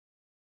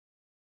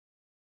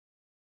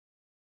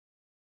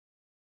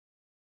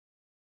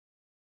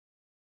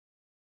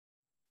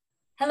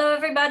Hello,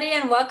 everybody,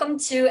 and welcome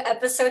to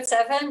episode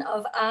 7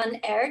 of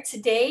AiR.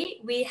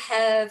 Today, we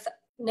have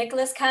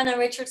Kahn and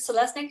Richard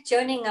Selesnick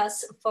joining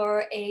us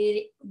for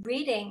a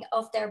reading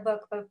of their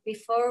book. But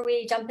before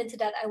we jump into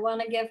that, I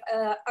want to give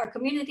our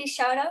community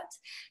shout out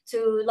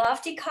to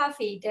Lofty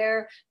Coffee.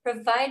 They're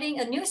providing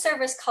a new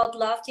service called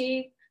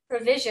Lofty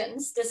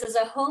Provisions. This is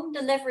a home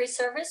delivery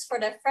service for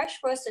their fresh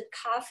roasted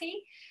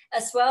coffee,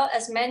 as well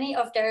as many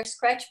of their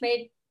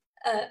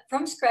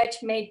from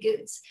scratch made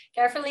goods,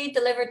 carefully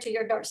delivered to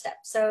your doorstep.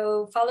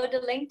 So follow the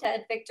link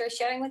that Victor is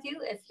sharing with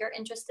you if you're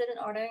interested in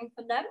ordering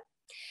from them.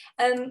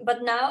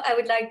 But now I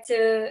would like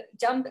to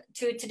jump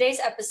to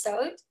today's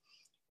episode.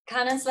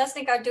 Kahn and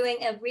Selesnick are doing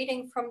a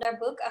reading from their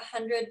book,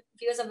 100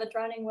 Views of a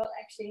Drowning. We'll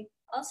actually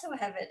also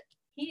have it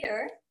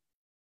here.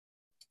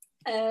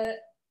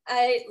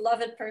 I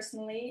love it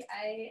personally.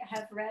 I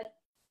have read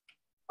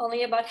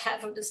only about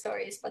half of the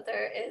stories, but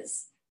there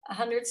is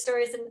 100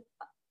 stories and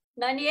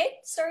 98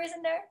 stories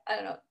in there. I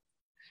don't know.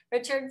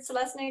 Richard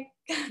Selesnick.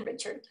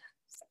 Richard.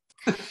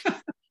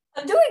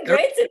 I'm doing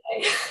great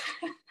today.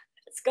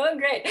 It's going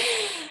great.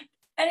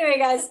 Anyway,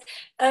 guys,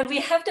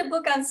 we have the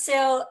book on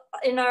sale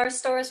in our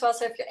store as well.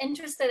 So if you're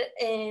interested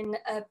in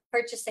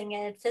purchasing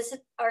it,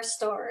 visit our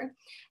store.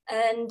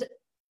 And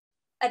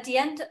at the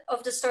end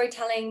of the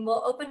storytelling,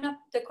 we'll open up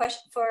the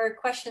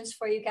questions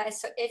for you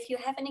guys. So if you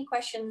have any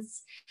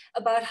questions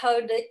about how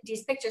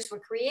these pictures were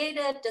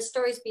created, the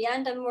stories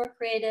beyond them were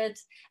created,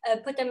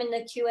 put them in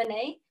the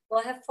Q&A.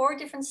 We'll have 4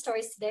 different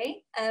stories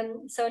today.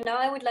 So now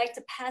I would like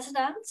to pass it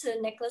on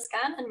to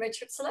Kahn and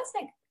Richard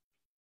Selesnick.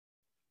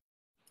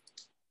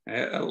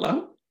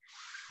 Hello.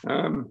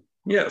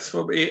 Yes,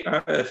 we'll be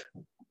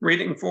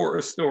reading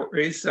 4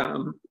 stories.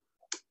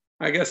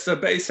 I guess the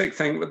basic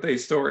thing with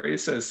these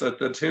stories is that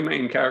the 2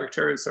 main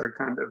characters are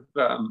kind of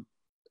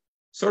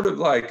sort of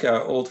like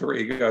alter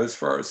egos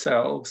for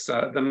ourselves.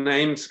 The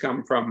names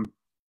come from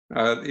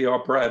the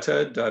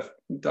operetta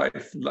Die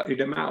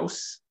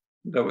Fledermaus.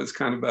 That was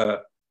kind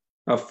of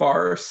a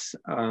farce,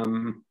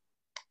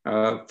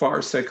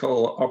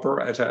 farcical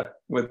operetta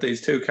with these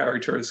 2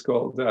 characters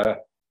called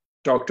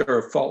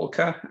Dr.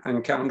 Folke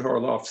and Count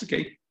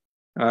Orlovsky.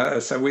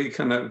 So we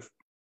kind of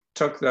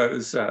took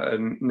those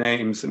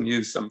names and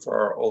used them for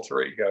our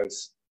alter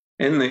egos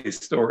in these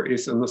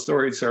stories, and the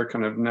stories are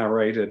kind of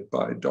narrated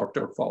by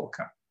Dr. Folke.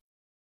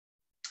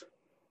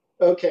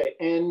 Okay,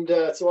 and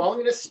so I'm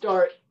going to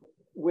start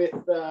with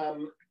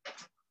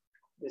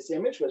this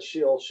image, which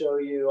she'll show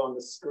you on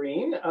the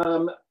screen.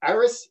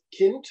 Aris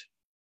Kind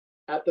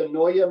at the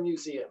Neue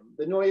Museum.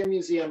 The Neue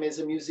Museum is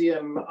a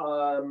museum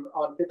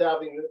on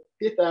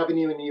Fifth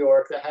Avenue in New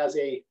York that has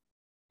in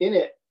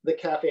it the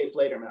Cafe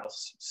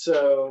Fledermaus.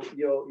 So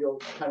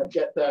you'll kind of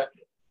get that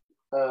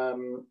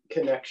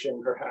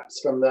connection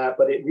perhaps from that,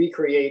 but it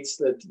recreates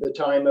the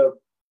time of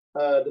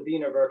the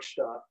Wiener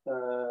Werkstatt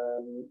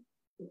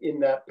in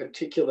that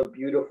particular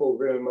beautiful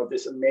room of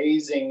this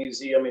amazing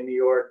museum in New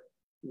York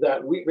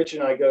that Rich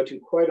and I go to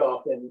quite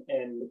often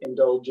and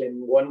indulge in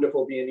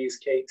wonderful Viennese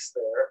cakes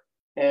there.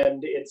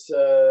 And it's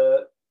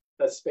a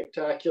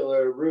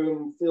spectacular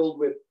room filled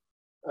with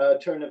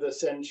turn of the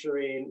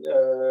century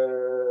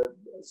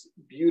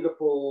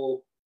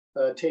beautiful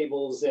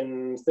tables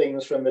and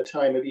things from the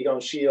time of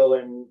Egon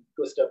Schiele and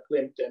Gustav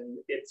Klimt, and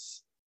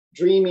it's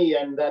dreamy,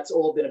 and that's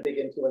all been a big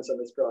influence on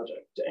this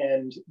project.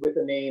 And with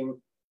the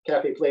name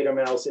Cafe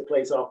Fledermaus, it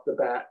plays off the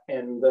bat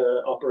and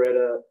the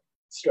operetta,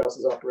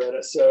 Strauss's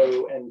operetta.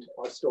 So, and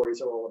our stories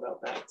are all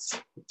about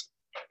bats.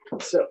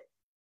 So,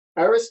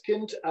 Aris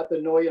Kind at the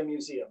Neue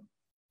Museum.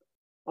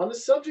 On the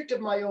subject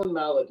of my own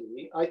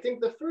malady, I think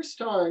the first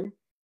time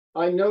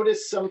I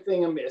noticed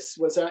something amiss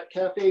was at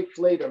Cafe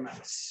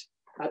Fledermaus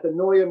at the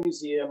Neue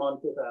Museum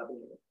on Fifth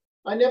Avenue.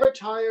 I never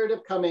tired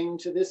of coming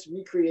to this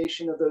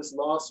recreation of those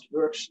lost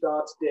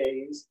Werkstatt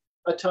days,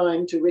 a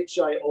time to which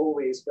I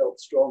always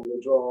felt strongly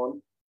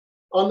drawn.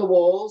 On the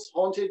walls,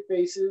 haunted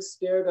faces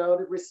stared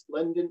out of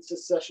resplendent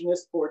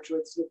secessionist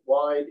portraits with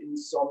wide,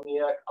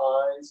 insomniac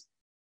eyes,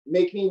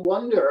 make me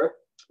wonder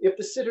if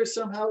the sitters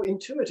somehow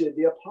intuited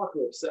the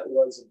apocalypse that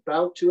was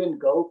about to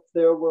engulf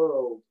their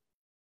world.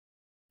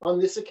 On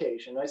this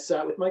occasion, I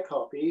sat with my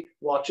coffee,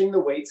 watching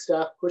the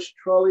waitstaff push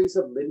trolleys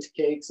of Lindt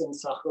cakes and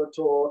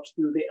Sachertorte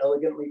through the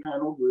elegantly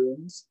paneled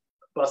rooms,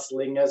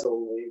 bustling as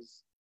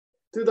always.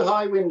 Through the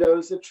high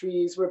windows, the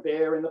trees were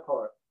bare in the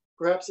park.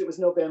 Perhaps it was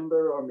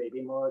November or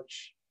maybe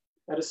March.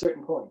 At a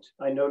certain point,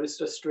 I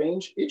noticed a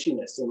strange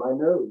itchiness in my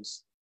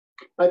nose.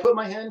 I put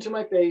my hand to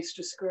my face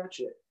to scratch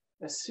it.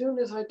 As soon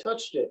as I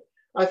touched it,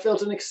 I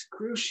felt an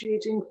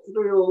excruciating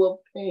thrill of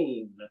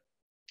pain.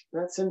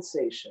 That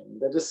sensation,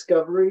 the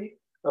discovery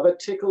of a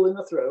tickle in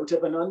the throat,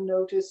 of an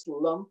unnoticed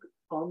lump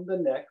on the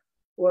neck,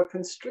 or a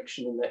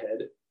constriction in the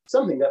head,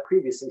 something that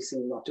previously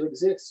seemed not to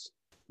exist,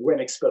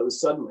 when exposed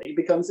suddenly,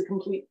 becomes the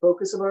complete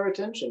focus of our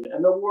attention,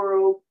 and the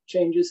world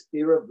changes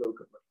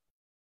irrevocably.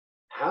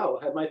 How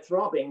had my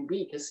throbbing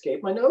beak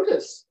escaped my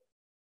notice?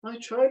 I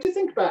tried to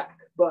think back,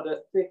 but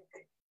a thick,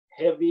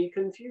 heavy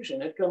confusion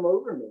had come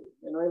over me,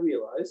 and I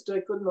realized I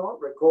could not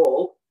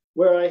recall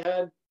where I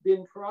had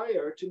been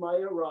prior to my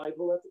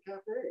arrival at the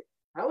cafe?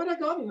 How had I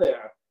gotten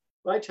there?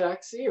 By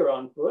taxi or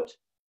on foot?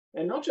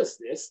 And not just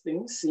this,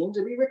 things seemed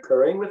to be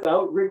recurring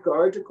without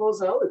regard to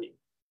causality.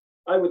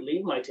 I would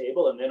leave my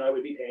table and then I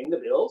would be paying the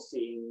bill,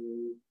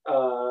 seeing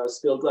a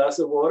spilled glass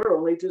of water,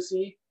 only to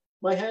see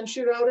my hand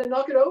shoot out and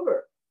knock it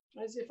over,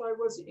 as if I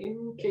was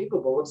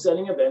incapable of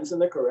setting events in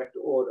the correct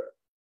order.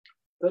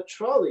 The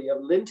trolley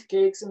of lint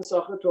cakes and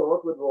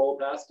sachatot would roll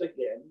past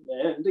again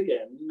and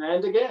again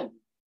and again.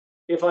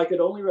 If I could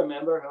only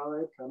remember how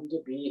I'd come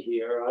to be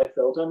here, I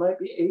felt I might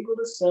be able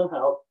to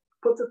somehow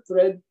put the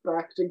thread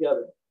back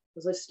together.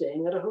 Was I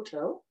staying at a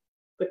hotel?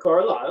 The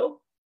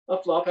Carlisle?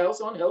 A flop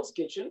house on Hell's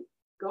Kitchen?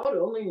 God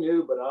only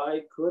knew, but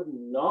I could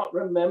not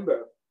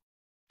remember,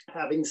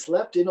 having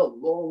slept in a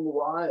long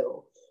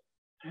while,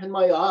 and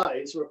my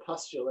eyes were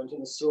pustulant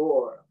and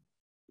sore.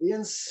 The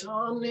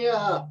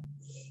insomnia!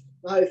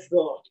 I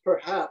thought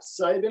perhaps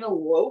I had been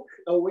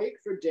awake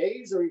for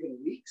days or even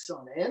weeks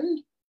on end.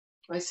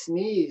 I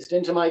sneezed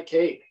into my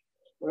cake,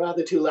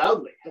 rather too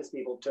loudly as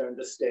people turned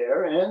to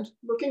stare, and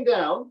looking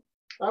down,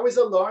 I was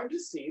alarmed to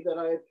see that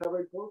I had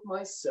covered both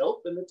myself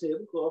and the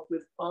tablecloth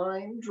with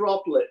fine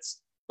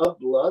droplets of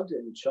blood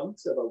and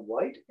chunks of a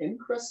white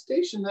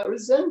incrustation that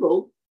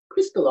resembled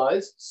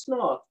crystallized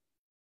snot.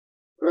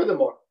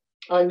 Furthermore,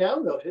 I now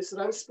noticed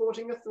that I was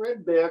sporting a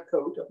threadbare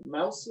coat of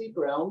mousy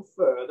brown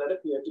fur that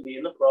appeared to be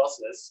in the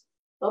process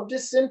of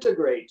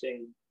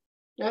disintegrating.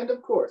 And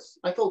of course,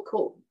 I felt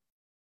cold,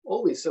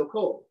 always so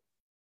cold.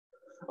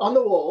 On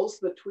the walls,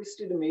 the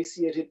twisted,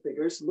 emaciated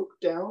figures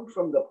looked down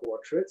from the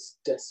portraits,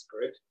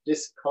 desperate,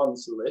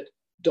 disconsolate,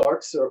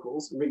 dark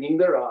circles ringing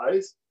their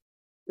eyes.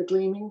 The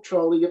gleaming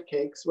trolley of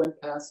cakes went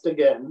past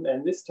again,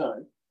 and this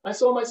time I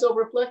saw myself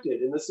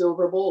reflected in the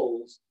silver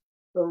bowls.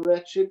 The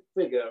wretched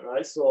figure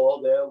I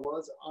saw there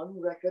was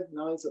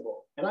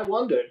unrecognizable, and I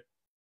wondered,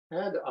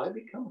 had I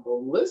become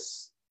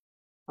homeless?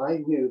 I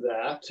knew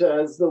that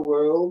as the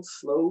world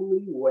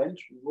slowly went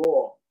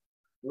wrong.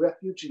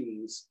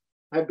 Refugees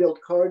had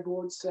built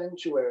cardboard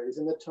sanctuaries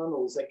in the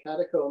tunnels that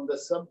catacombed the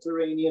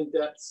subterranean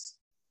depths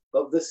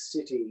of the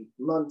city,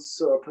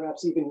 months or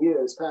perhaps even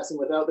years passing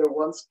without their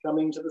once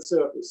coming to the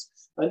surface,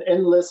 an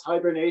endless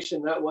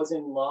hibernation that was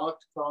in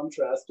marked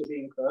contrast to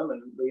being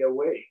permanently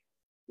awake,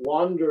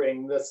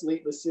 wandering the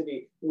sleepless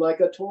city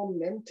like a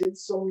tormented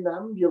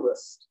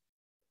somnambulist.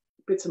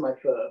 Bits of my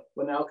fur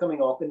were now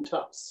coming off in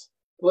tufts,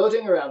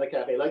 floating around the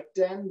cafe like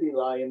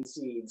dandelion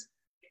seeds.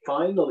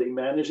 Finally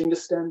managing to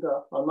stand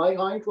up on my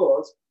hind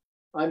claws,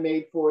 I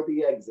made for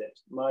the exit,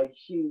 my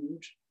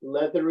huge,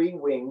 leathery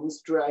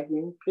wings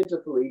dragging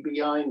pitifully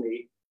behind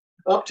me,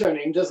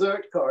 upturning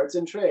dessert carts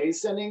and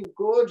trays, sending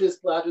gorgeous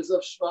platters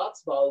of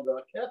Schwarzwälder,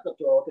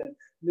 Käfertorte, and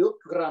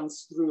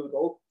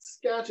Milchkramstrudel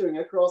scattering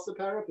across the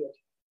parapet.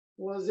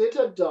 Was it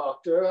a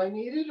doctor I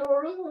needed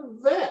or a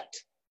vet?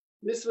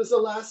 This was the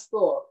last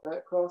thought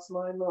that crossed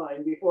my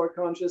mind before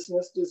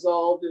consciousness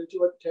dissolved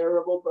into a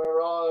terrible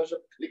barrage of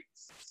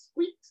clicks,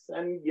 squeaks,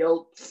 and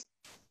yelps.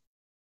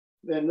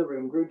 Then the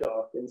room grew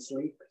dark and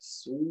sleep,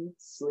 sweet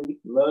sleep,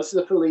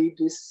 mercifully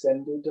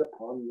descended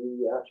upon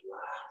me at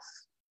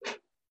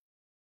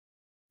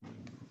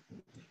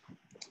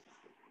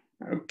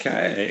last.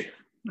 Okay.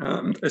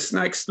 This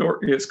next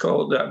story is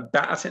called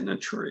Bat in a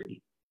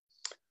Tree.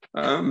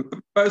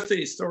 Both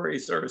these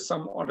stories are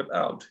somewhat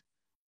about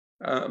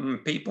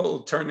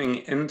people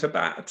turning into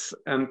bats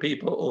and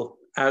people,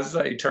 as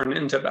they turn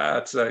into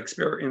bats,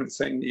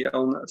 experiencing the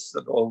illness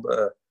that all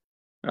the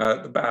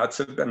bats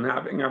have been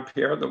having up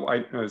here, the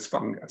white-nosed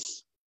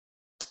fungus.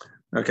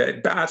 Okay,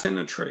 Bat in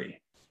a Tree.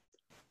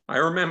 I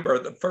remember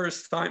the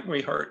first time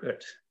we heard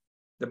it.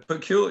 The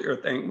peculiar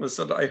thing was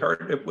that I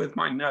heard it with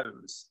my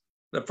nose.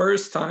 The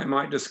first time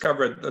I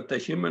discovered that the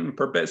human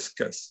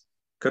proboscis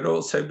could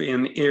also be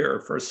an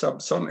ear for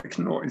subsonic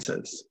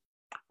noises.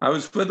 I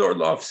was with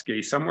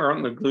Orlovsky somewhere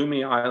on the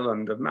gloomy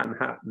island of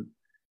Manhattan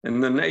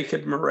in the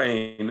naked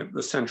moraine of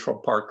the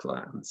Central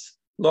Parklands.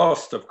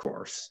 Lost, of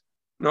course.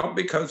 Not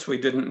because we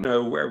didn't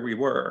know where we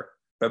were,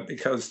 but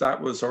because that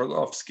was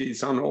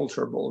Orlovsky's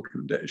unalterable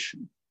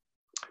condition.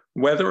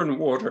 Weather and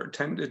water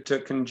tended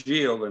to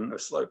congeal in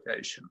this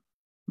location,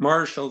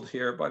 marshaled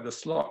here by the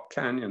slot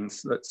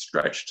canyons that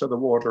stretched to the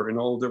water in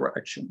all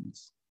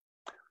directions.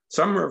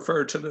 Some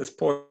refer to this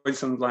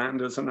poisoned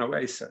land as an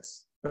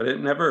oasis, but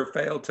it never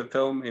failed to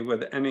fill me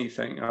with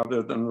anything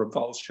other than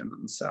revulsion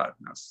and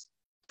sadness.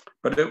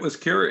 But it was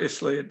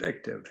curiously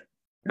addictive,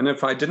 and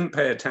if I didn't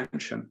pay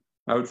attention,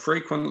 I would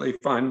frequently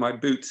find my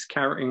boots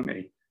carrying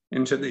me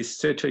into these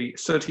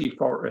sooty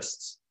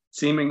forests,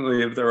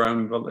 seemingly of their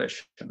own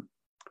volition.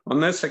 On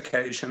this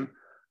occasion,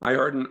 I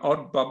heard an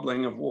odd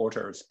bubbling of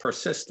waters,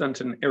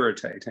 persistent and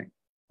irritating,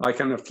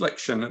 like an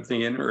affliction of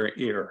the inner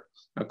ear,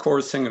 a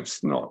coursing of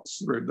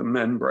snots through the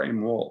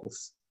membrane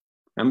walls.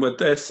 And with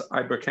this,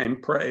 I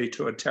became prey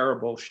to a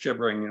terrible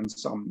shivering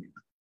insomnia.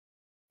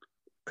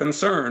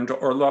 Concerned,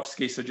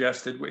 Orlovsky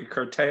suggested we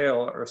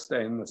curtail our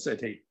stay in the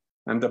city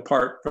and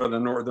depart for the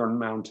northern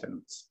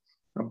mountains,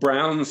 a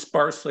brown,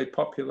 sparsely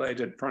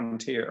populated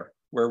frontier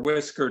where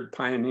whiskered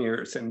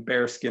pioneers in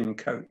bearskin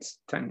coats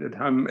tended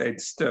homemade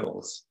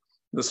stills,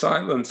 the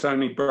silence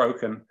only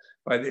broken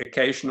by the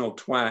occasional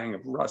twang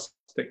of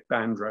rustic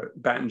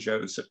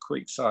banjos at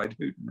creekside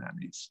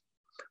hootenannies.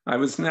 I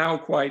was now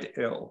quite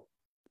ill.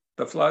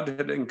 The flood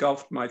had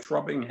engulfed my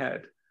throbbing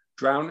head,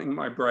 drowning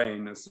my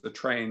brain as the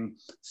train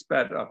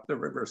sped up the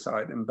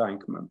riverside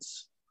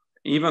embankments.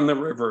 Even the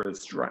river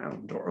is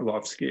drowned,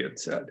 Orlovsky had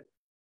said.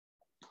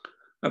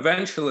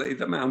 Eventually,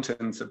 the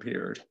mountains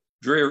appeared,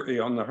 dreary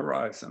on the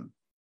horizon.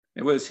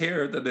 It was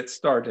here that it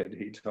started,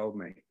 he told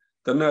me,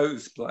 the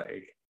nose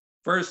plague.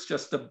 First,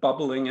 just a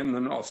bubbling in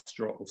the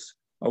nostrils,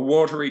 a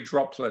watery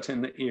droplet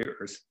in the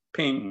ears,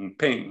 ping,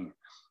 ping,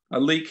 a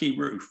leaky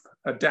roof,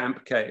 a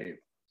damp cave,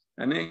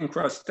 an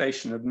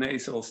incrustation of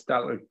nasal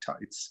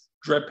stalactites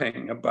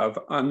dripping above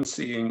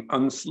unseeing,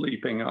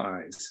 unsleeping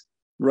eyes,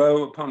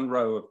 row upon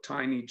row of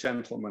tiny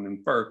gentlemen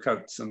in fur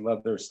coats and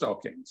leather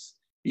stockings,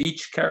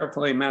 each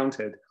carefully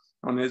mounted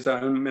on his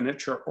own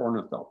miniature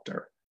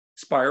ornithopter,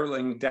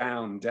 spiraling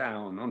down,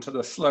 down onto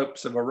the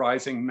slopes of a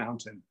rising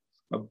mountain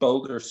of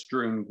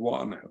boulder-strewn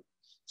guano,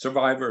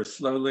 survivors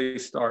slowly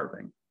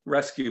starving,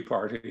 rescue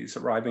parties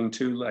arriving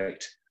too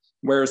late.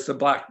 Where's the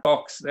black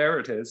box? There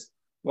it is.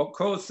 What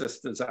caused this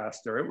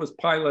disaster? It was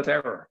pilot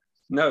error.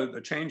 No,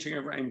 the changing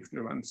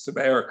arrangements of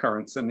air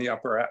currents in the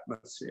upper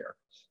atmosphere.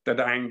 The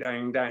dang,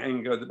 dang,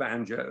 dang of the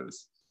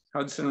banjos.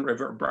 Hudson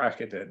River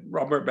bracketed,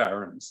 robber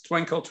barons,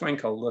 twinkle,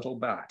 twinkle, little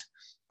bat.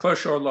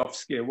 Push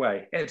Orlovsky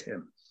away, hit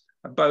him.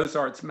 A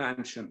Beaux-Arts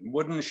mansion,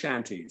 wooden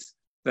shanties,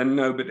 then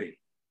nobody,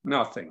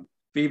 nothing.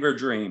 Fever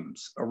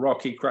dreams, a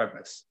rocky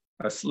crevice,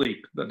 a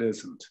sleep that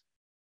isn't.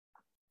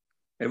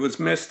 It was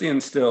misty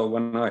and still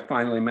when I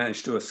finally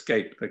managed to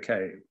escape the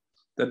cave.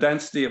 The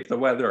density of the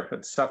weather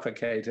had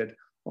suffocated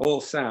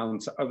all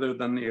sounds other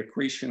than the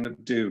accretion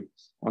of dew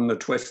on the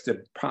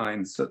twisted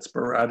pines that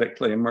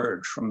sporadically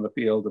emerged from the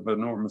field of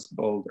enormous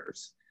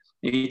boulders,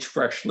 each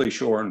freshly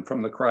shorn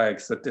from the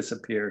crags that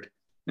disappeared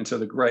into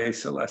the gray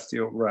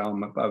celestial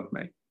realm above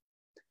me.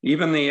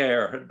 Even the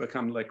air had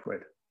become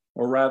liquid,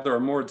 or rather a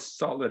more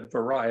solid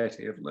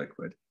variety of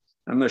liquid,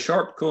 and the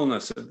sharp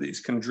coolness of these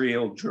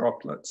congealed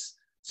droplets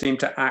seemed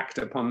to act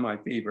upon my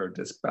fever,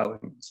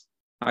 dispelling.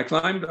 I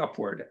climbed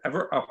upward,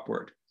 ever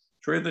upward,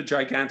 through the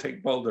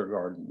gigantic boulder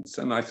gardens,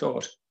 and I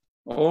thought,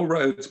 all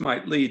roads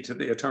might lead to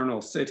the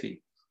eternal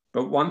city,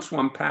 but once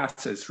one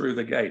passes through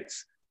the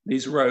gates,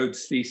 these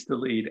roads cease to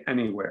lead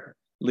anywhere,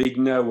 lead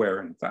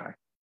nowhere, in fact,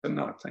 to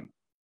nothing.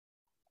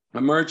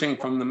 Emerging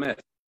from the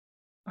mist,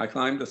 I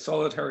climbed a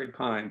solitary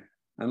pine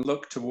and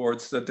looked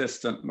towards the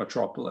distant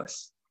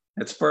metropolis,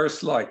 its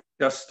first light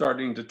just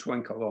starting to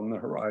twinkle on the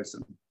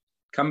horizon.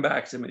 Come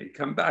back to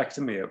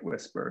me, it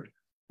whispered,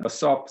 a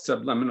soft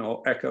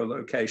subliminal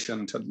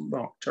echolocation to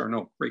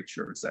nocturnal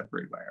creatures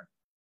everywhere.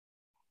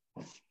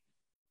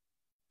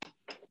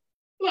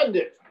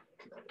 Splendid.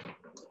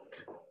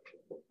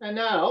 And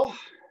now,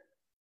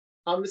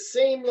 on the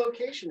same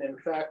location, in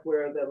fact,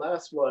 where the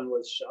last one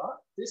was shot,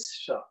 this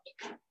shot.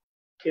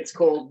 It's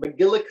called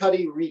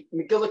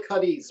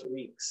McGillicuddy's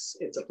Reeks.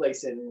 It's a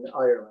place in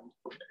Ireland.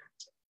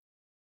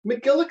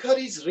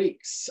 McGillicuddy's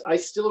Reeks. I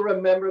still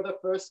remember the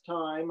first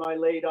time I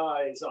laid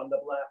eyes on the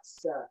black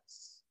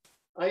sacks.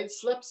 I had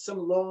slept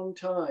some long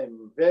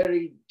time,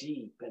 very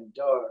deep and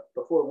dark,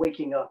 before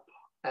waking up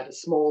at a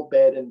small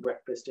bed and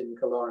breakfast in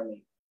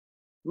Killarney.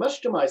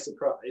 Much to my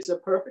surprise, a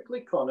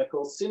perfectly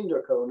conical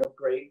cinder cone of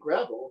grey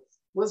gravel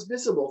was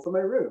visible from my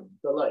room,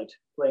 the light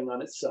playing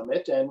on its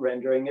summit and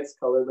rendering its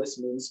colorless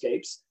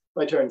moonscapes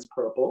by turns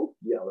purple,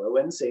 yellow,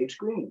 and sage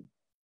green.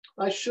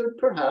 I should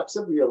perhaps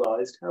have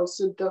realized how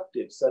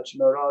seductive such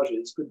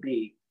mirages could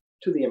be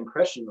to the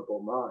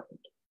impressionable mind.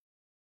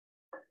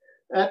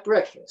 At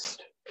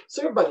breakfast,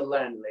 served by the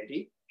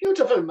landlady,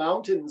 beautiful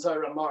mountains, I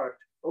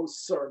remarked. Oh,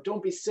 sir,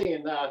 don't be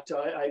saying that.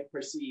 I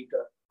perceived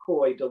a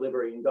coy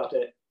delivery and got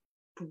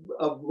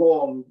a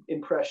wrong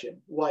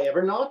impression. Why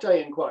ever not? I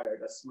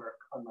inquired, a smirk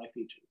on my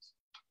features.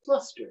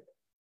 Flustered.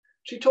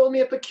 She told me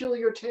a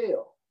peculiar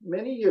tale.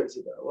 Many years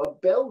ago,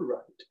 a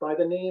bellwright by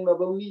the name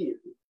of O'Neill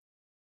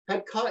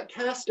had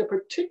cast a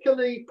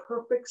particularly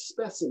perfect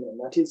specimen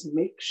at his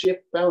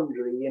makeshift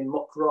foundry in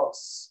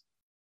Muckross.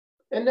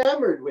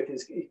 Enamored with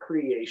his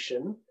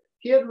creation,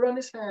 he had run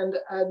his hand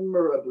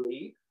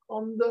admirably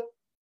on the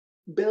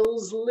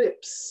bell's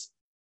lips,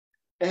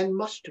 and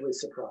much to his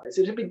surprise,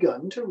 it had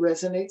begun to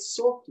resonate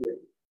softly.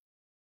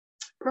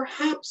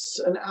 Perhaps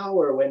an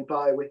hour went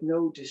by with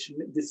no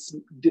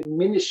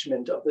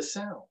diminishment of the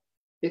sound.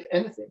 If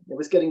anything, it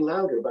was getting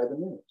louder by the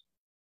minute.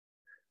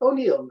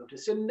 O'Neill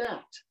noticed a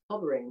gnat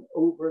hovering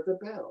over the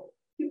bell.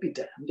 He'd be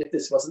damned if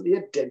this wasn't the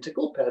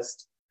identical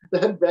pest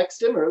that had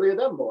vexed him earlier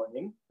that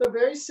morning, the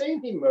very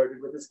same he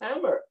murdered with his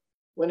hammer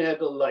when it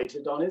had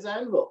alighted on his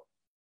anvil.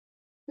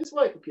 His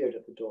wife appeared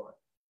at the door.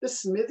 The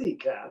smithy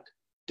cat,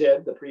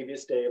 dead the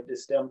previous day of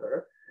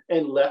distemper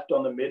and left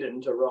on the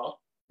midden to rot,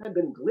 had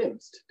been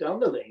glimpsed down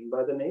the lane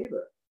by the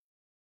neighbor.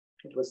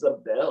 It was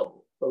the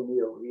bell,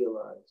 O'Neill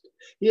realized.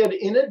 He had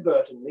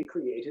inadvertently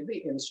created the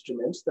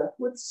instrument that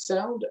would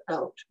sound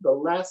out the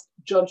last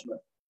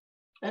judgment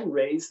and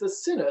raise the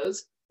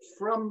sinners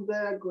from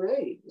their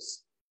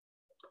graves.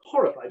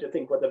 Horrified to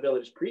think what the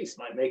village priest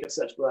might make of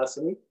such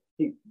blasphemy,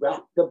 he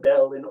wrapped the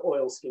bell in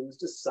oilskins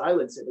to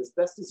silence it as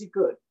best as he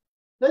could,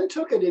 then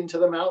took it into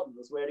the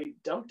mountains where he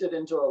dumped it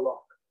into a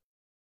lock.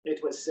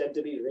 It was said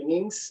to be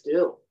ringing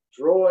still,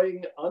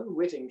 drawing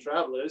unwitting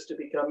travelers to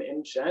become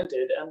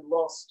enchanted and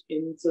lost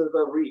into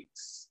the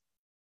reeks.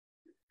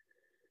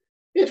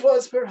 It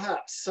was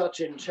perhaps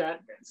such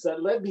enchantments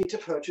that led me to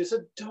purchase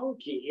a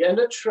donkey and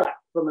a trap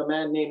from a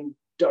man named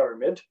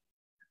Dermot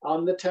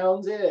on the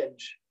town's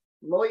edge.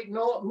 Might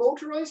not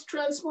motorized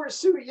transport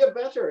suit you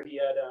better, he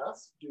had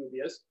asked,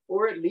 dubious,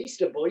 or at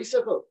least a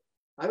bicycle?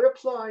 I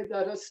replied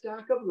that a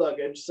stack of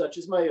luggage such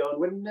as my own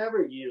would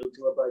never yield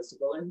to a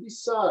bicycle, and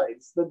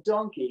besides, the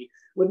donkey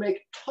would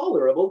make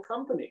tolerable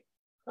company.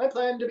 I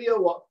planned to be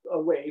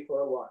away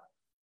for a while.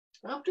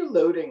 After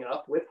loading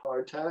up with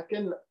hardtack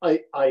and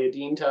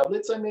iodine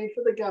tablets, I made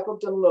for the Gap of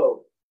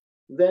Dunloe,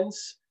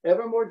 thence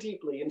ever more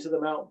deeply into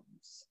the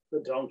mountains. The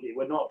donkey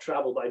would not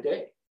travel by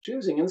day,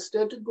 choosing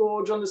instead to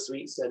gorge on the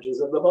sweet sedges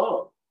of the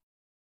bog.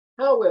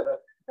 However,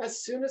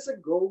 as soon as the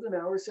golden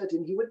hour set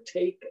in, he would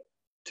take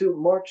to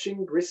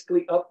marching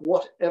briskly up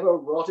whatever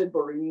rotted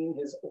boreen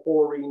his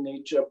hoary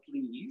nature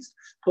pleased,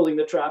 pulling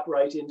the trap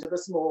right into the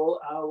small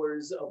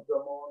hours of the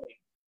morning.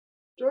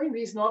 During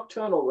these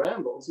nocturnal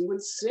rambles, he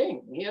would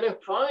sing. He had a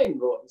fine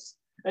voice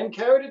and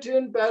carried a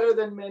tune better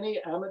than many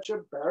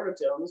amateur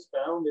baritones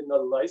found in the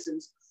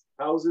licensed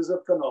houses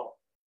of Connaught,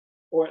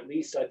 or at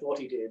least I thought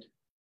he did.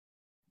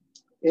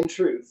 In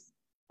truth,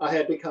 I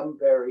had become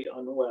very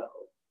unwell.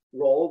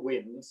 Raw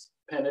winds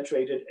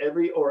penetrated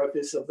every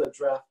orifice of the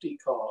draughty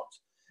cot,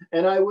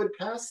 and I would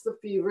pass the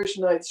feverish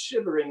nights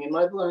shivering in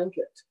my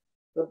blanket,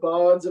 the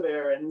bards of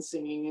Erin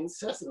singing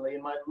incessantly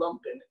in my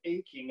lump and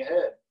aching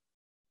head.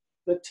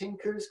 The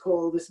tinkers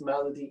call this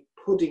malady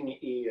pudding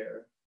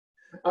ear.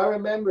 I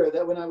remember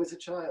that when I was a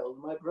child,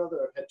 my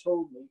brother had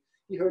told me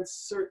he heard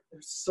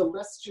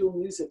celestial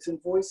musics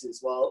and voices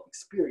while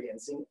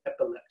experiencing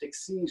epileptic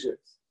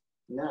seizures.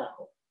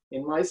 Now,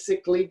 in my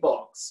sickly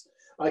box,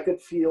 I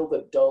could feel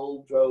the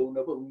dull drone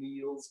of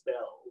O'Neill's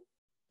bell,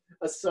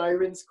 a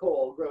siren's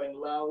call growing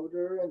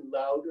louder and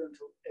louder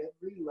until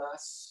every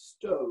last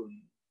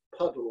stone,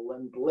 puddle,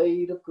 and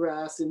blade of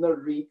grass in the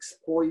reek's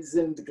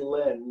poisoned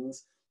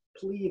glens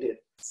pleaded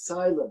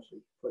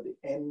silently for the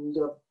end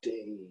of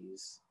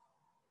days.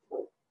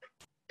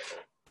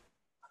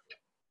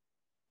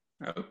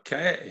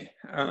 Okay,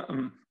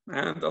 and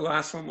the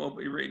last one we'll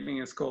be reading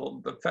is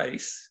called The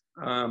Face.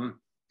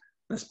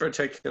 This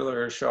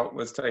particular shot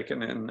was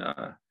taken in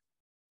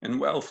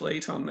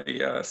Wellfleet on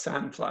the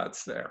sand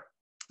flats there.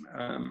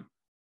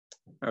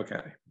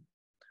 Okay,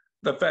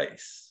 The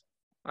Face.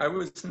 I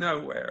was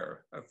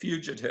nowhere, a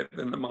fugitive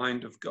in the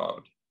mind of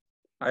God.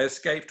 I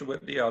escaped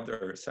with the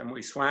others, and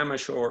we swam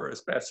ashore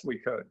as best we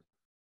could,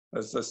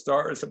 as the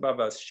stars above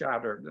us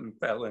shattered and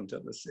fell into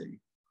the sea.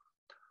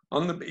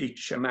 On the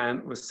beach, a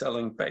man was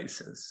selling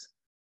faces.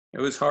 It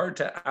was hard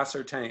to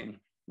ascertain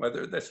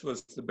whether this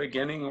was the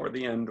beginning or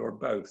the end or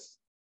both,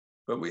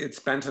 but we had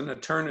spent an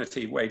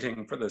eternity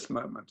waiting for this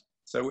moment,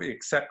 so we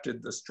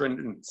accepted the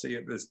stringency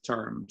of his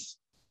terms,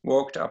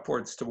 walked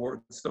upwards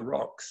towards the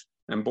rocks,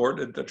 and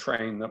boarded the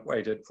train that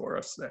waited for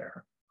us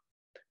there.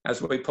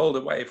 As we pulled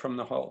away from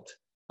the halt,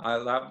 I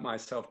allowed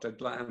myself to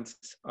glance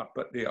up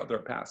at the other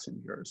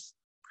passengers.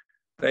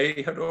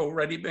 They had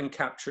already been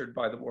captured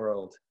by the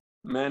world,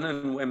 men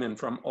and women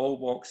from all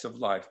walks of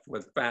life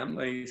with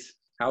families,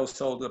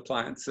 household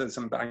appliances,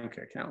 and bank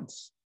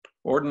accounts.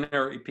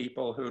 Ordinary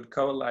people who had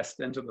coalesced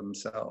into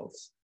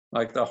themselves,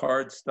 like the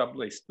hard,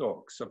 stubbly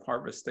stalks of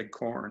harvested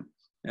corn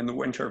in the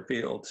winter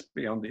fields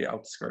beyond the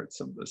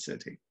outskirts of the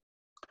city.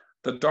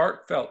 The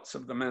dark felts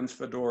of the men's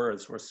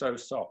fedoras were so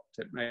soft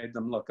it made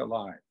them look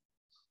alive,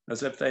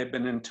 as if they had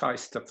been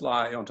enticed to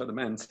fly onto the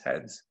men's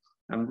heads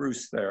and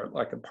roost there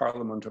like a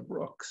parliament of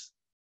rooks.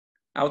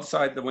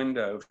 Outside the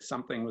window,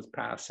 something was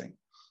passing,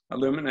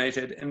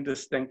 illuminated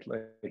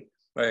indistinctly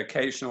by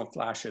occasional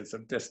flashes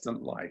of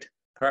distant light,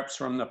 perhaps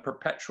from the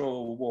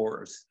perpetual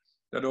wars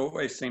that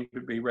always seem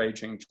to be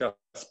raging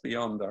just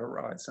beyond the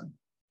horizon.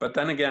 But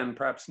then again,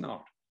 perhaps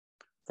not.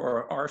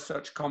 For are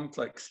such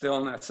conflicts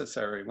still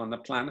necessary when the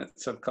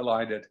planets have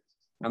collided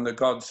and the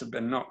gods have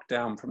been knocked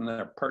down from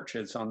their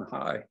perches on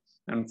high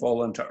and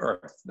fallen to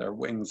earth, their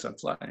wings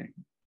aflame?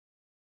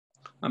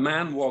 A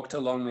man walked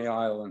along the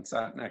aisle and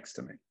sat next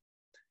to me.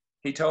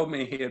 He told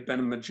me he had been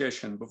a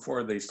magician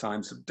before these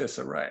times of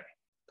disarray.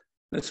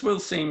 This will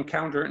seem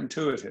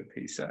counterintuitive,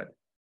 he said,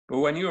 but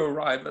when you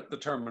arrive at the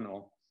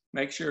terminal,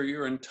 make sure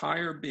your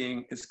entire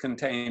being is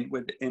contained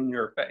within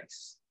your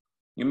face.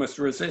 You must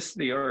resist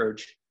the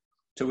urge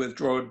to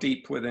withdraw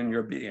deep within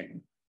your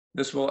being.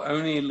 This will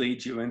only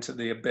lead you into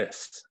the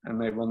abyss,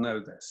 and they will know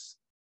this.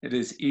 It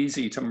is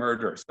easy to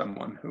murder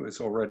someone who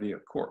is already a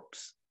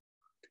corpse.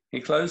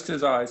 He closed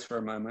his eyes for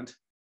a moment,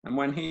 and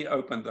when he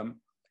opened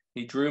them,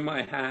 he drew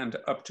my hand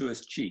up to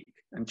his cheek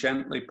and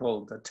gently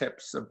pulled the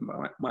tips of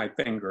my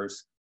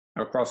fingers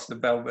across the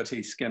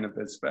velvety skin of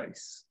his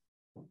face.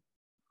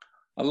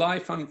 A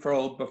life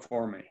unfurled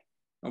before me,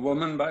 a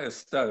woman by a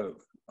stove,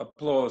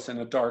 applause in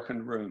a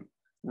darkened room,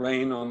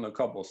 rain on the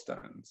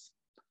cobblestones.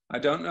 I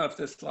don't know if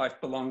this life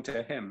belonged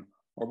to him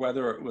or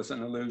whether it was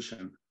an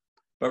illusion,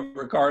 but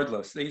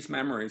regardless, these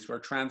memories were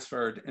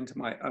transferred into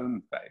my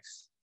own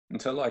face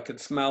until I could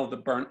smell the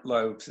burnt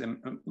loaves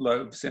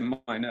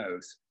in my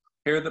nose,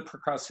 hear the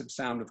percussive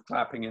sound of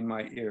clapping in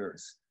my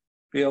ears,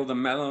 feel the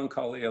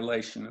melancholy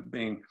elation of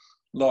being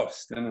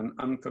lost in an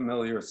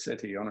unfamiliar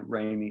city on a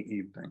rainy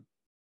evening.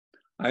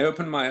 I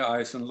opened my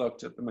eyes and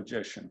looked at the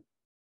magician.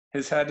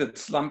 His head had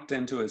slumped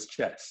into his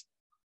chest,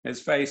 his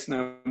face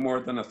no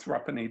more than a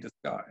threepenny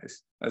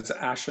disguise, as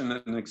ashen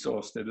and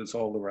exhausted as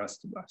all the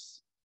rest of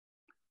us.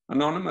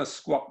 Anonymous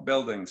squat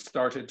buildings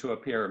started to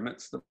appear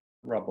amidst the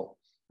rubble,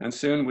 and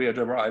soon we had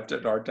arrived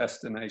at our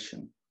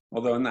destination,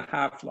 although in the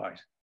half-light,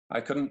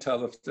 I couldn't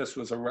tell if this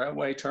was a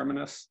railway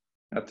terminus,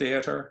 a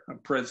theater, a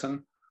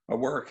prison, a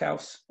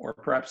workhouse, or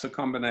perhaps a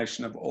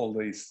combination of all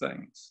these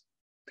things.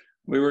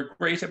 We were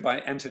greeted by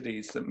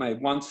entities that may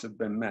once have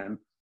been men,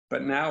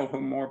 but now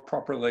who more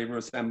properly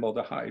resembled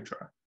a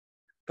hydra.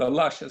 The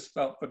luscious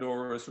felt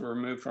fedoras were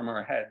removed from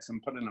our heads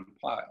and put in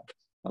a pile,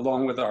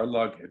 along with our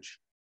luggage,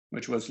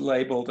 which was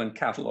labeled and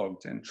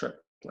catalogued in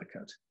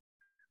triplicate.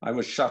 I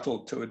was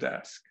shuttled to a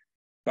desk.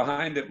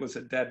 Behind it was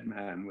a dead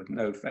man with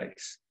no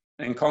face.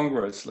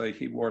 Incongruously,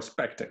 he wore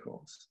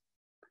spectacles.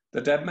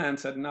 The dead man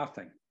said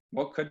nothing.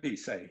 What could he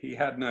say? He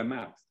had no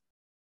mouth.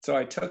 So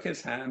I took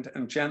his hand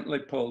and gently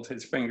pulled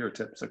his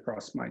fingertips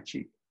across my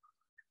cheek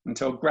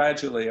until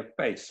gradually a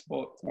face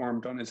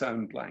formed on his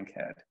own blank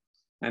head.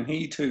 And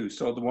he too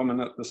saw the woman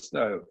at the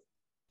stove,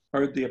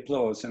 heard the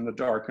applause in the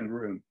darkened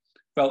room,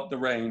 felt the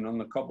rain on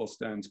the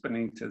cobblestones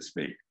beneath his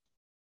feet.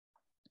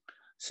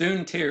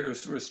 Soon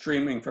tears were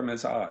streaming from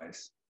his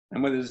eyes,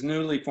 and with his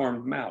newly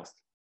formed mouth,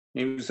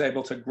 he was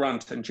able to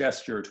grunt and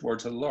gesture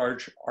towards a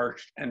large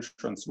arched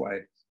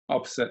entranceway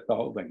opposite the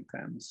holding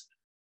pens.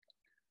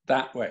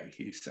 That way,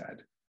 he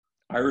said.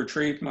 I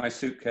retrieved my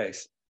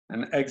suitcase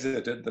and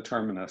exited the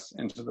terminus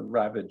into the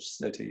ravaged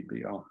city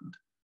beyond.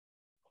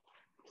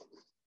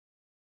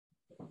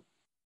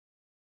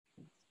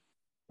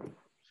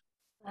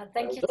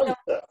 Thank you so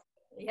much.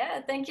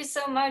 Yeah, thank you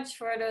so much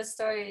for those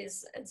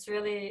stories. It's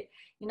really,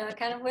 I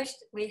kind of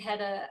wished we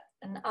had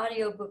an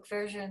audiobook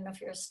version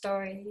of your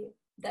story,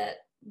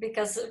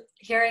 because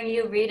hearing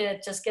you read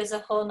it just gives a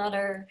whole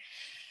nother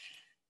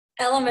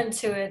element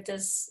to it.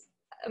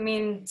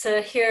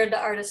 To hear the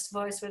artist's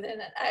voice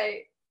within it,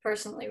 I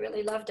personally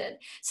really loved it.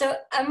 So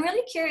I'm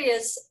really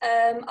curious.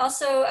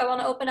 Also, I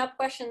want to open up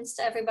questions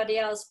to everybody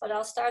else, but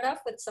I'll start off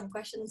with some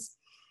questions.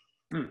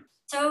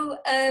 So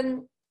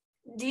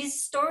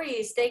these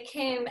stories, they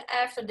came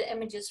after the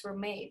images were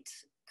made,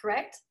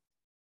 correct?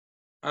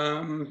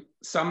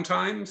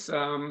 Sometimes,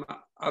 on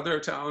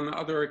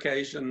other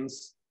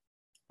occasions,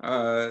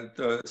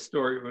 the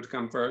story would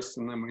come first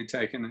and then we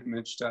take an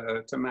image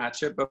to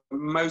match it, but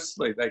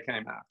mostly they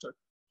came after.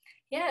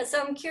 Yeah,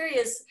 so I'm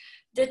curious,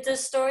 did the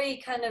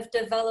story kind of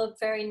develop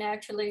very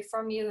naturally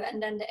from you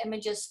and then the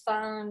images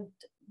found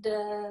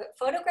the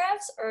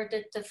photographs, or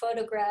did the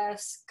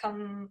photographs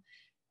come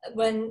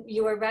when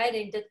you were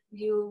writing? Did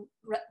you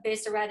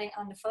base the writing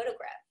on the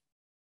photograph?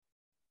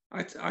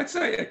 I'd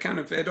say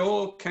it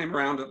all came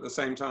around at the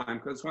same time,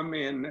 because when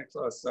me and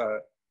Nicholas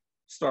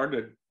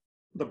started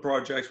the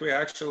project, we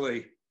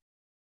actually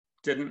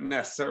didn't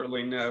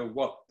necessarily know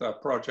what the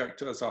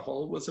project as a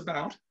whole was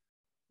about.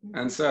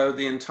 And so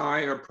the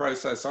entire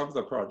process of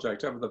the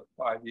project over the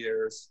 5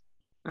 years,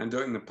 and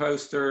doing the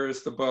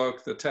posters, the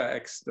book, the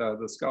text,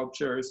 the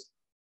sculptures,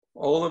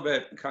 all of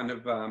it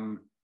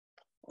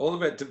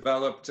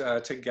developed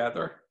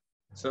together.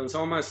 So it was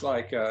almost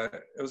like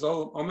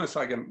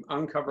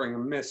uncovering a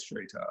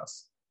mystery to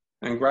us,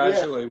 and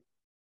gradually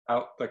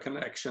out the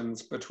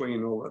connections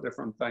between all the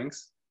different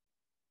things.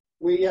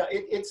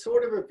 It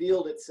sort of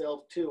revealed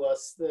itself to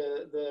us.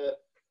 The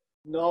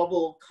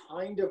novel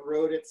kind of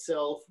wrote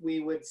itself. We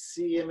would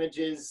see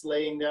images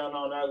laying down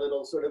on our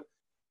little sort of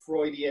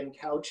Freudian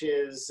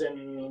couches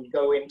and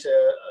go into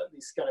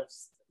these kind of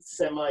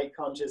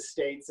semi-conscious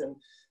states, and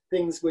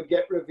things would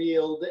get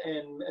revealed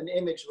and an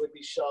image would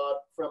be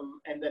shot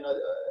from, and then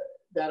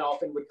that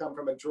often would come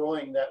from a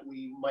drawing that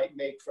we might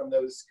make from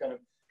those kind of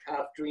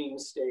half dream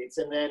states.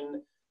 And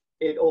then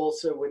it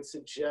also would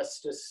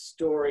suggest a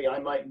story. I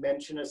might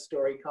mention a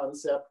story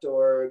concept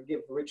or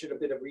give Richard a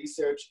bit of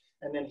research,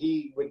 and then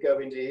he would go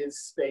into his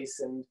space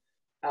and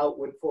out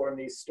would form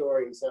these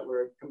stories that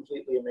were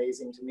completely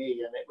amazing to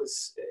me. And it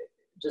was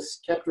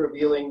just kept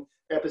revealing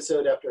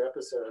episode after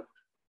episode.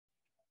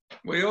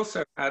 We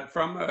also had,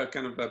 from a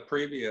kind of a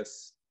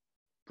previous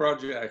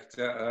project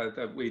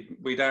that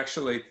we'd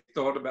actually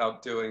thought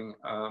about doing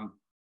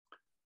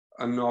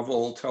a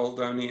novel told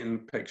only in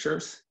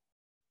pictures.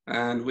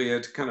 And we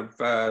had kind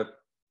of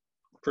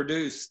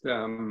produced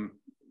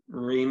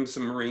reams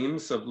and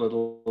reams of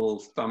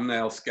little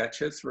thumbnail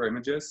sketches for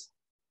images.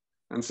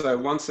 And so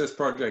once this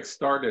project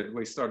started,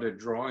 we started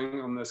drawing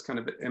on this kind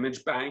of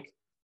image bank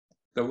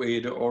that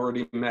we'd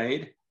already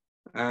made.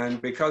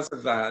 And because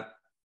of that,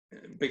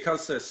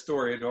 because this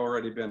story had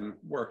already been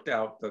worked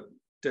out that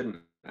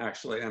didn't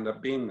actually end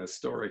up being this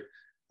story,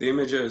 the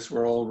images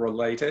were all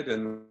related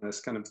in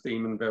this kind of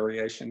theme and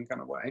variation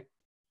kind of way,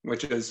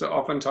 which is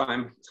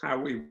oftentimes how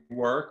we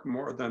work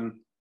more than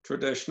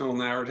traditional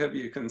narrative.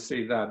 You can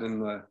see that in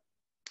the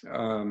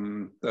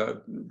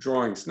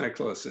drawings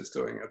Nicholas is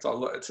doing.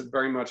 It's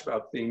very much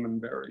about theme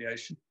and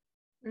variation.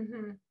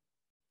 Mm-hmm.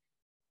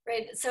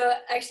 Great. So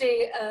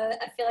actually,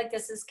 I feel like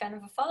this is kind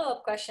of a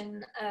follow-up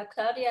question.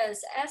 Claudia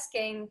is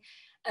asking,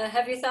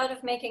 have you thought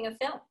of making a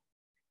film?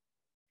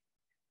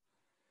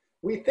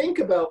 We think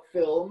about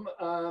film,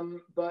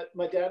 but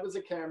my dad was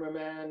a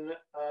cameraman,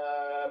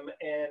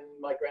 and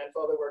my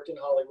grandfather worked in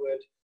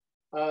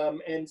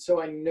Hollywood. And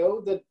so I know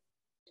the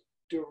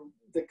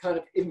kind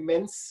of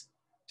immense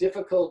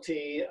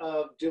difficulty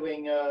of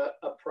doing a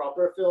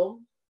proper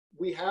film.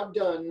 We have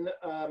done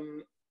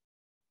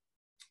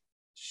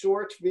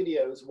short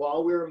videos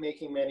while we were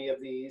making many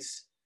of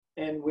these,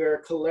 and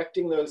we're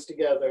collecting those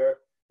together.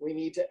 We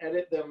need to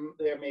edit them.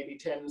 They're maybe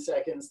 10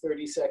 seconds,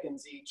 30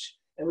 seconds each.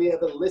 And we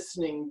have a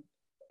listening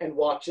and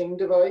watching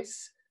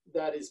device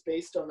that is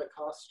based on the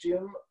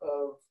costume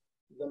of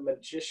the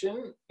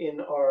magician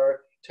in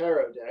our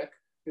tarot deck,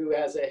 who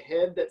has a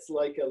head that's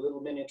like a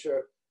little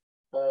miniature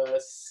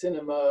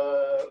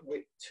cinema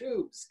with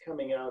tubes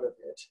coming out of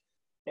it.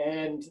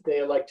 And they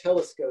are like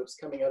telescopes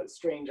coming out at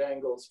strange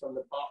angles from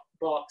the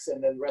box,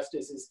 and then the rest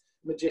is his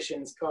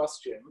magician's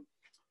costume.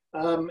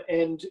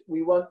 And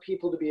we want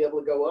people to be able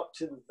to go up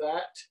to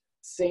that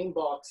same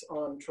box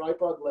on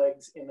tripod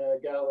legs in a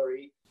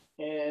gallery.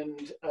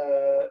 And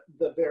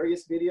the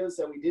various videos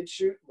that we did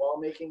shoot while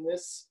making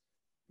this,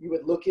 you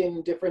would look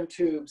in different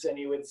tubes and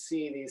you would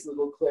see these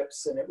little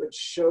clips, and it would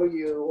show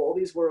you all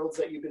these worlds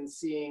that you've been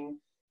seeing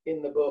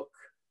in the book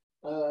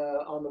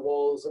on the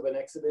walls of an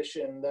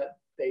exhibition, that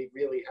they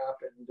really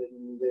happened,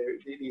 and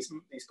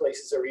these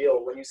places are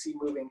real. When you see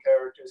moving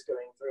characters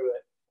going through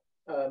it,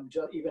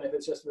 even if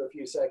it's just for a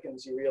few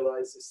seconds, you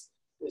realize this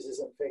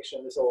isn't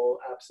fiction. This all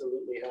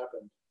absolutely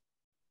happened.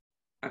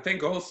 I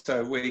think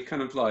also we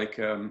kind of like,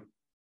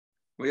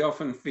 we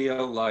often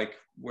feel like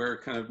we're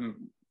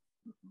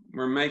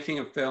making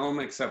a film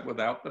except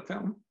without the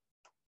film,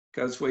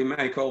 because we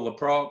make all the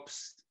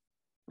props,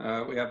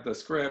 we have the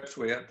script,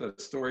 we have the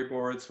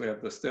storyboards, we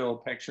have the still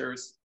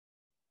pictures.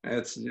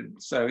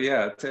 So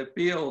yeah, it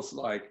feels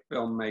like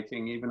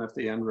filmmaking, even if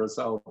the end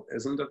result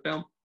isn't a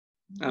film.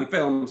 And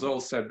film's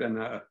also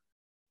been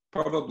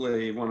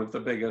probably one of the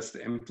biggest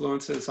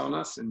influences on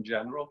us in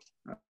general.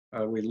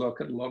 We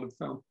look at a lot of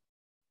film.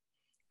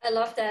 I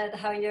love that,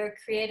 how you're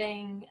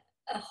creating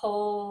a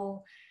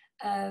whole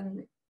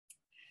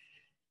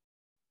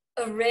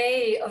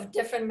array of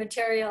different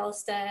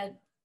materials that,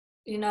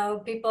 you know,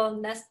 people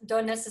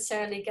don't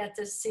necessarily get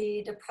to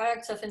see the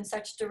products of in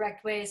such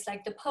direct ways,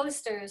 like the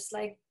posters,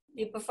 like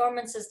the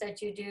performances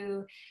that you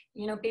do.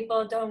 You know,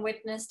 people don't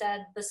witness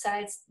that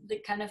besides the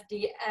kind of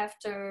the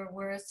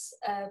afterwards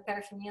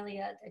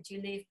paraphernalia that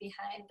you leave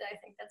behind. I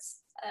think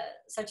that's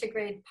such a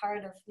great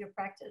part of your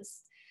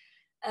practice.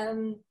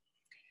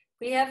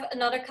 We have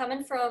another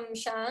comment from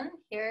Sean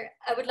here.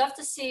 I would love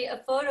to see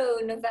a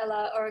photo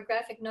novella or a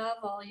graphic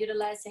novel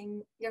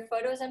utilizing your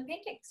photos and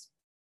paintings.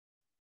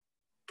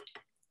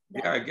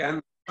 Yeah, again,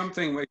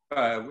 something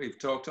we've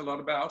talked a lot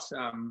about.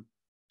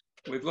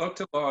 We've looked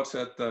a lot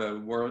at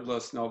the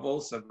wordless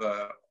novels of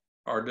the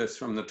artist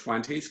from the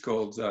 20s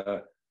called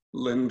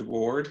Lynd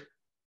Ward.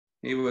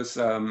 He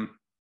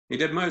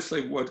did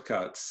mostly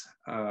woodcuts,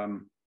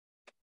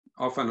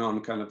 often on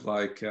kind of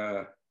like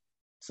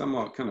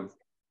somewhat kind of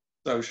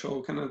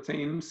social kind of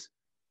themes.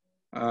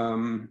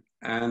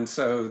 And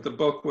so the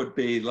book would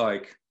be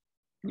like,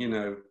 you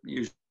know,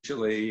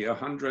 usually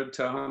 100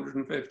 to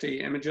 150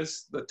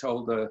 images that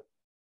told a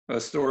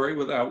story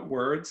without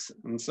words.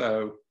 And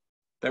so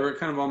they were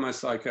kind of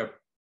almost like a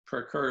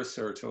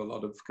precursor to a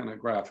lot of kind of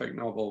graphic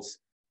novels.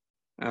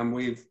 And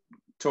we've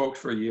talked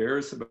for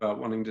years about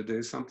wanting to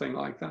do something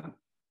like that.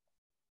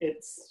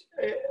 It's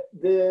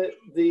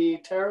the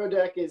tarot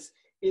deck is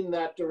in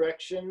that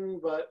direction,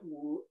 but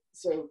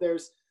so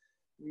there's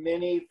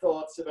many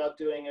thoughts about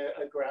doing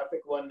a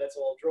graphic one that's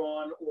all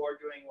drawn, or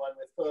doing one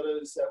with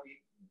photos that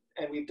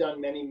we've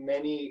done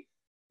many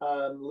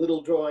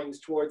little drawings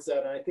towards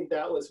that. And I think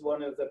that was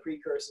one of the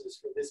precursors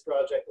for this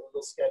project, the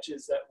little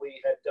sketches that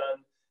we had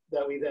done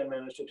that we then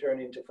managed to turn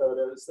into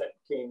photos that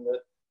became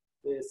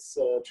this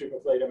Troop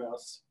of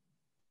Fledermaus.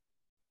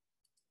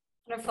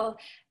 Wonderful.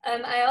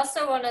 I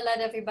also want to let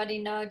everybody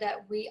know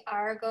that we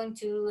are going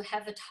to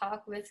have a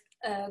talk with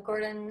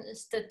Gordon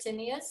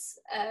Statinius.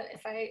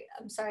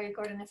 I'm sorry,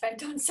 Gordon, if I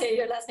don't say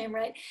your last name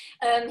right.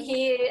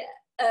 He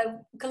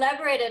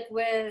collaborated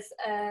with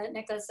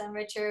Nicholas and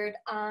Richard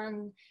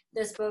on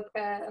this book,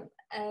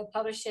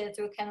 published it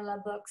through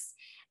Canela Books.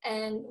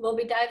 And we'll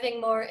be diving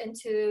more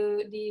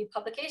into the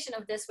publication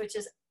of this, which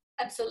is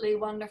absolutely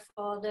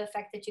wonderful. The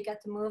fact that you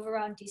get to move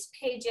around these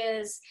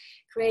pages,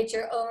 create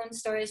your own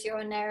stories, your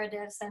own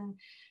narratives, and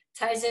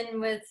ties in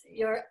with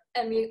your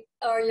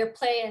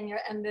play and your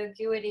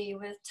ambiguity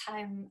with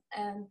time.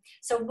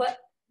 So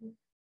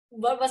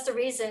what was the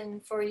reason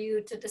for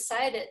you to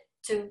decide it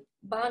to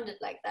bound it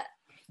like that,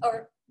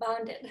 or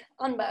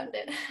unbound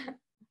it?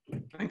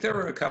 I think there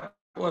were a couple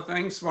of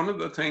things. One of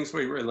the things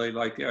we really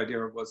liked the idea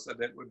of was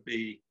that it would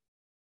be,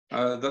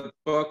 the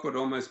book would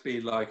almost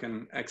be like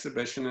an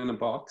exhibition in a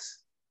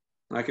box.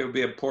 Like it would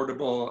be a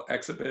portable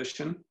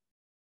exhibition.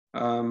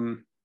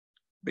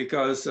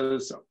 Because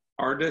as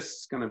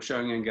artists kind of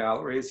showing in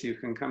galleries, you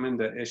can come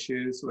into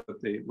issues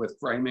with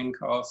framing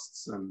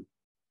costs and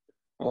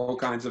all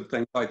kinds of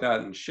things like that,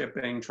 and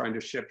shipping, trying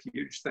to ship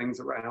huge things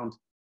around.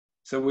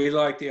 So we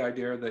like the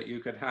idea that you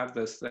could have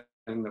this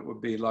thing that would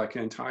be like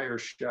an entire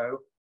show,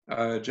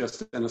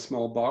 just in a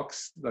small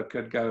box that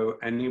could go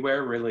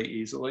anywhere really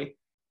easily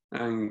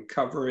and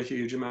cover a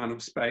huge amount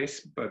of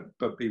space,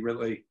 but be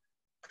really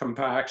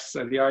compact.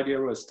 So the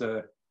idea was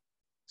to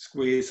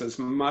squeeze as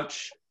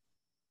much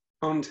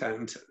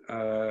content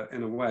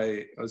in a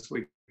way as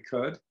we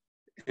could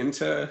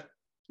into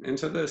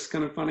this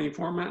kind of funny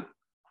format.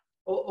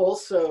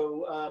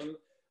 Also,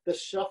 the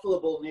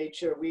shuffleable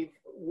nature.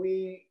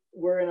 We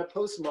were in a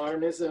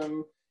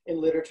postmodernism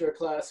in literature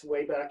class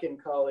way back in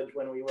college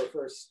when we were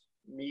first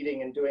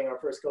meeting and doing our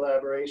first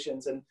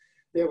collaborations, and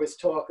there was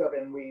talk of,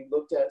 and we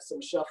looked at some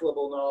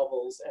shuffleable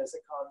novels as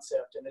a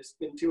concept, and there's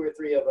been 2 or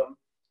 3 of them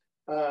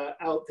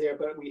out there,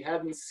 but we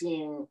hadn't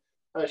seen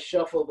a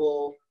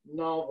shuffleable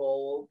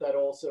novel that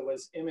also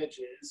was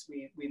images.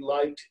 We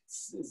liked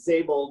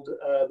Sebald,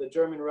 the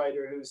German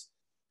writer, who's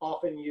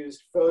often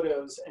used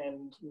photos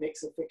and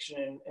mix of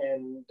fiction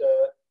and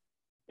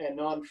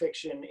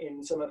nonfiction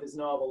in some of his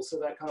novels. So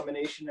that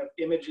combination of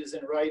images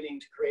and writing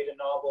to create a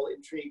novel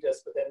intrigued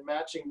us, but then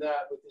matching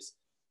that with this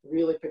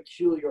really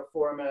peculiar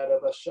format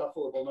of a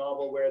shuffleable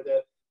novel where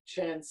the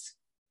chance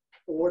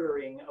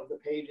ordering of the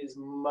pages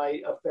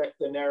might affect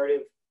the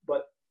narrative,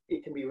 but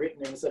it can be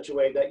written in such a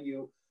way that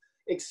you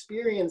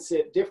experience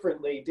it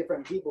differently,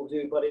 different people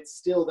do, but it's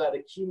still that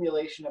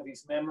accumulation of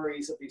these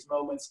memories, of these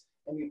moments,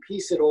 and you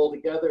piece it all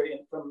together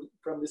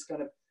from this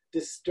kind of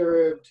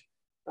disturbed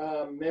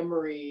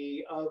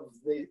memory of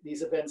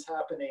these events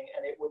happening,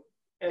 and it would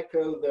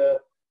echo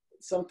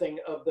something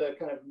of the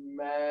kind of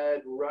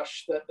mad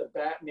rush that the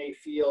bat may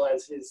feel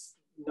as his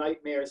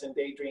nightmares and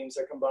daydreams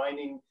are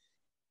combining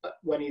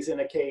when he's in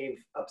a cave,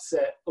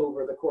 upset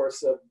over the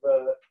course of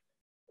a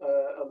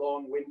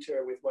long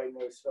winter with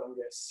white-nosed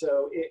fungus.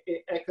 So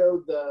it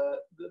echoed the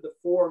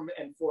form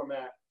and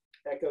format,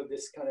 echoed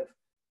this kind of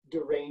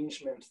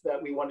derangement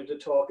that we wanted to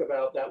talk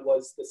about, that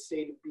was the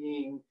state of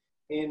being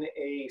in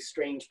a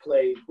strange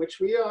place, which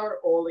we are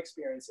all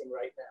experiencing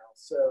right now.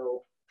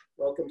 So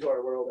welcome to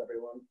our world,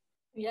 everyone.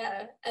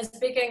 Yeah, and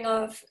speaking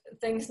of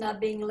things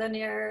not being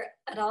linear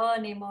at all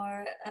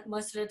anymore,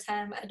 most of the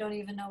time I don't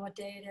even know what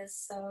day it is.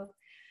 So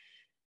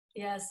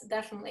yes,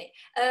 definitely.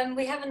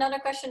 We have another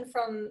question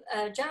from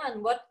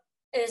John. What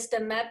is the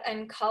map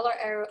and color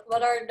arrow?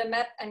 What are the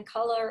map and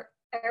color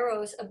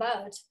arrows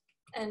about?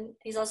 And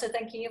he's also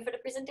thanking you for the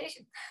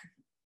presentation.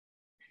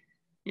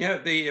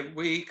 Yeah,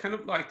 we kind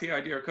of liked the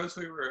idea because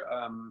we were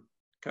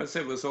because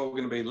it was all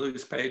going to be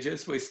loose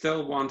pages. We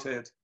still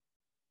wanted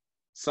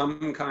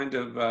some kind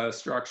of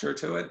structure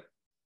to it,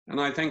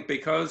 and I think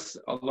because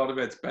a lot of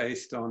it's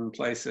based on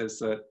places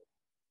that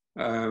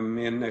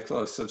me and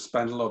Nicholas have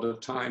spent a lot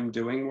of time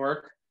doing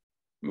work,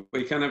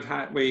 we kind of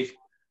we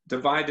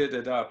divided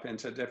it up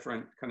into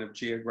different kind of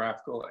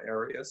geographical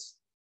areas.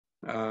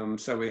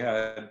 So we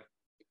had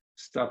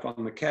stuff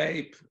on the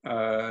Cape,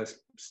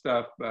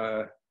 stuff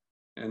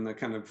in the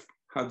kind of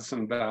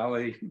Hudson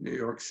Valley, New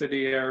York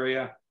City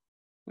area.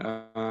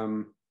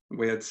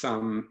 We had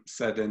some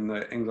set in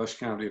the English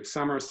county of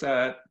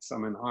Somerset,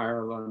 some in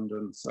Ireland,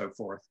 and so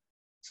forth.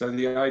 So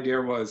the idea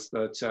was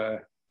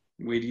that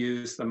we'd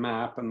use the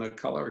map and the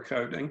color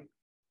coding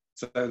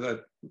so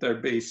that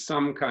there'd be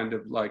some kind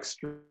of like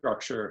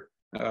structure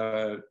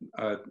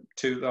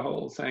to the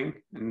whole thing,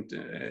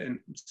 and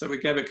so we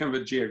gave it kind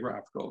of a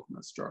geographical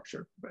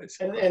structure,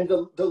 basically. And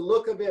the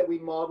look of it, we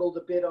modeled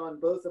a bit on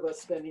both of us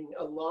spending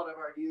a lot of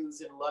our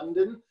youth in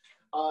London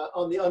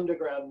on the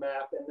underground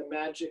map, and the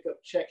magic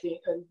of checking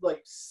and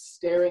like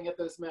staring at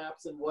those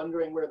maps and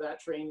wondering where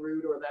that train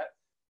route or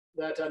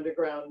that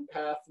underground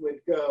path would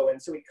go. And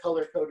so we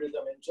color coded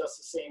them in just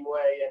the same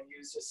way and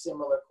used a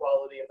similar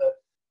quality of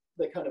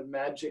the kind of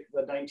magic,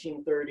 the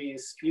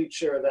 1930s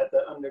future that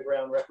the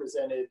underground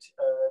represented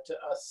to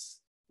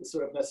us, the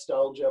sort of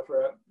nostalgia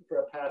for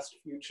a past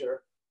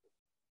future.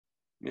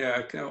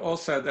 Yeah,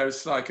 also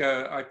there's like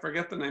I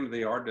forget the name of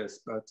the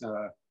artist, but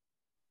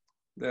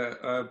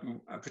a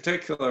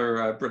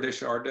particular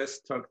British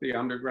artist took the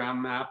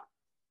underground map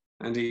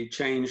and he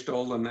changed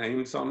all the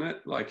names on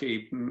it. Like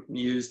he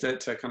used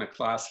it to kind of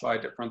classify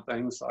different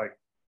things, like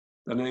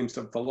the names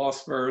of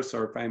philosophers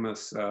or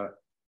famous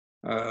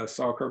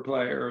soccer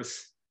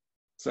players.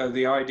 So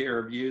the idea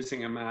of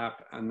using a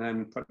map and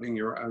then putting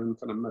your own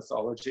kind of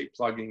mythology,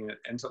 plugging it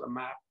into the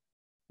map,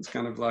 is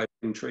kind of like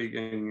an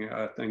intriguing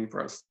thing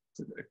for us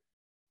to do.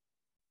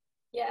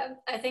 Yeah,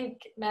 I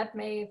think map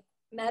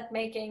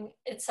making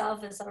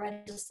itself is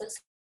already just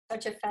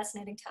such a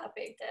fascinating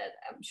topic that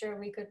I'm sure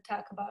we could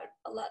talk about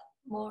a lot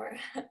more.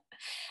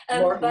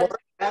 Mark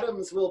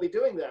Adams will be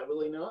doing that,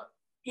 will he not?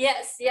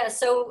 Yes, yes.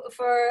 So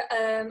for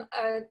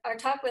our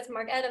talk with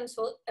Mark Adams,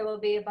 it will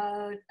be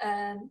about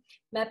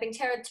mapping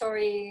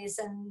territories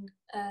and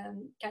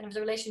kind of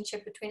the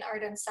relationship between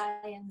art and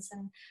science,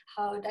 and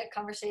how that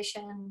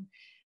conversation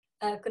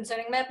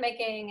concerning map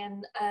making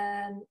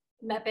and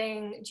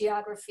mapping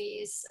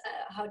geographies,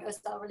 how those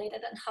are all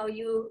related, and how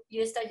you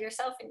use that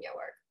yourself in your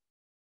work,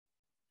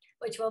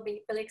 which will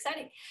be really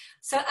exciting.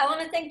 So I want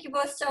to thank you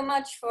both so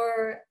much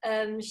for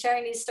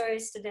sharing these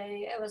stories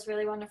today. It was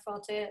really wonderful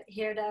to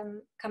hear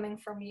them coming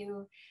from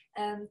you.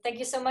 Thank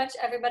you so much,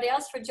 everybody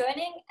else, for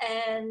joining,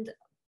 and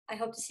I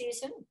hope to see you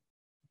soon.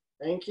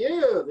 Thank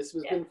you. This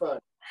has been fun.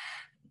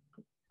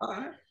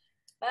 Bye.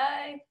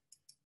 Bye.